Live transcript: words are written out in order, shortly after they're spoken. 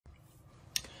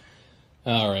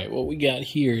Alright, what we got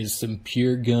here is some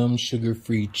Pur Gum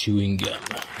sugar-free chewing gum.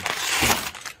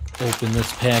 Open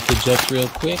this package up real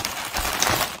quick.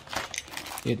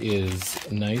 It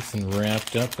is nice and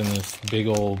wrapped up in this big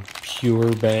old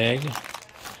Pur bag,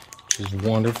 which is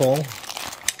wonderful.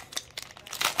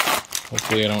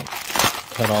 Hopefully I don't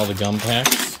cut all the gum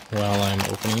packs while I'm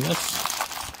opening this.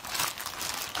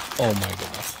 Oh my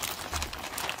goodness.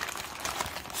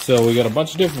 So we got a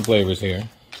bunch of different flavors here.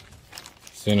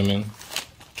 Cinnamon.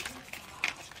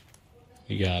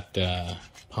 We got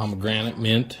pomegranate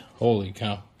mint. Holy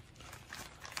cow.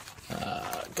 Come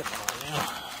on now.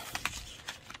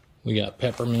 We got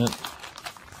peppermint.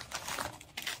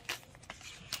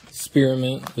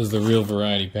 Spearmint is the real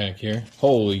variety pack here.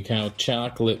 Holy cow.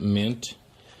 Chocolate mint.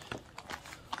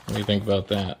 What do you think about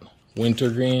that?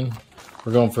 Wintergreen.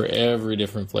 We're going for every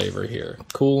different flavor here.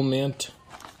 Cool mint.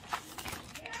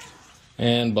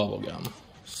 And bubblegum.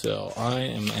 So I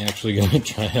am actually going to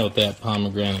try out that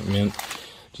pomegranate mint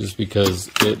just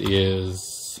because it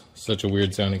is such a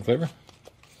weird sounding flavor.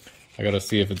 I gotta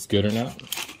see if it's good or not.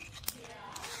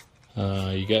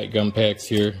 You got gum packs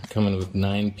here coming with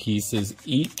 9 pieces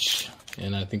each,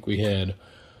 and I think we had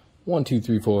 1, 2,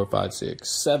 3, 4, 5,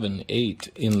 6, 7,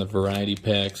 8 in the variety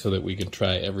pack so that we can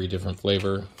try every different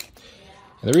flavor.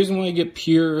 And the reason why you get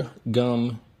Pur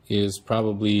Gum is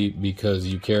probably because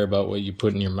you care about what you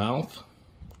put in your mouth,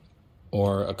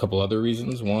 or a couple other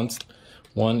reasons.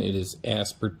 One, it is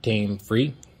aspartame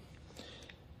free.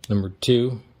 Number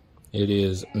 2, it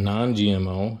is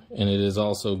non-GMO, and it is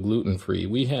also gluten-free.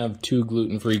 We have 2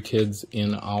 gluten-free kids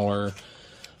in our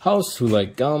house who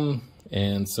like gum,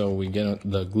 and so we get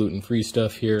the gluten-free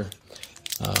stuff here.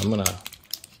 I'm gonna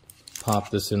pop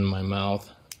this in my mouth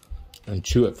and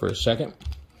chew it for a second.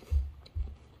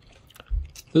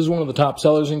 This is one of the top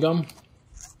sellers in gum.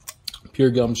 Pur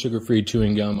Gum sugar-free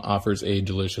chewing gum offers a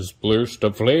delicious burst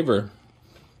of flavor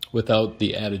without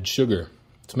the added sugar.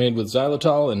 It's made with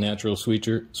xylitol, a natural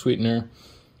sweetener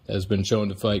that has been shown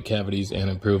to fight cavities and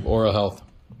improve oral health.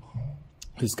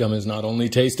 This gum is not only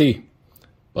tasty,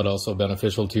 but also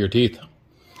beneficial to your teeth.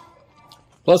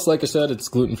 Plus, like I said, it's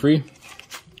gluten-free,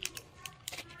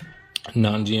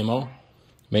 non-GMO,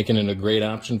 making it a great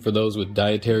option for those with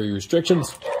dietary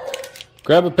restrictions.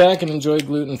 Grab a pack and enjoy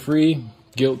gluten-free,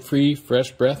 guilt-free,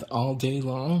 fresh breath all day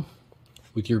long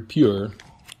with your Pur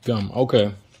Gum.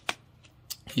 Okay.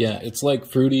 Yeah, it's like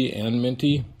fruity and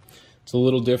minty. It's a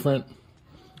little different.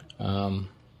 But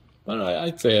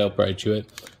I'd say I'll probably chew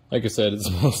it. Like I said, it's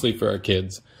mostly for our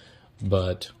kids,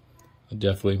 but I'll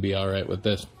definitely be alright with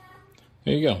this.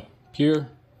 There you go. Pur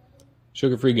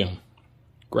sugar-free gum.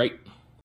 Great.